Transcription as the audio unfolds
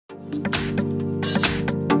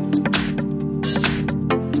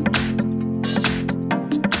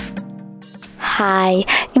Hi,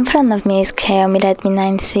 in front of me is XIAOMI Redmi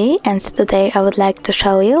 9C, and today I would like to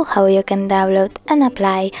show you how you can download and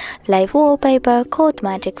apply live wallpaper called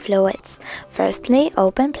Magic Fluids. Firstly,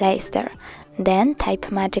 open Play Store, then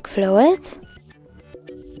type Magic Fluids,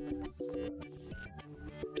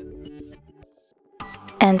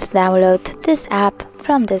 and download this app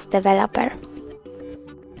from this developer.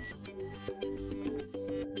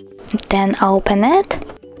 Then open it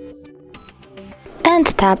and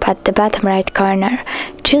tap at the bottom right corner,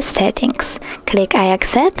 choose Settings, click I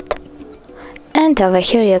accept, and over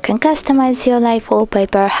here you can customize your live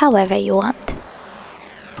wallpaper however you want.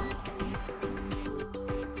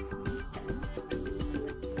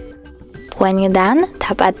 When you're done,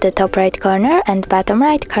 tap at the top right corner and bottom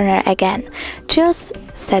right corner again, choose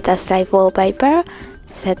Set as live wallpaper,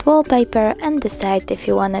 set wallpaper, and decide if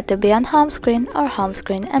you want it to be on home screen or home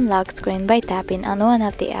screen and lock screen by tapping on one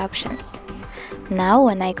of the options. Now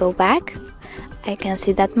when I go back, I can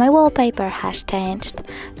see that my wallpaper has changed.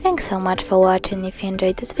 Thanks so much for watching. If you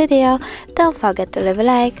enjoyed this video, don't forget to leave a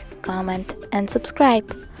like, comment and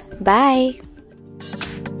subscribe. Bye!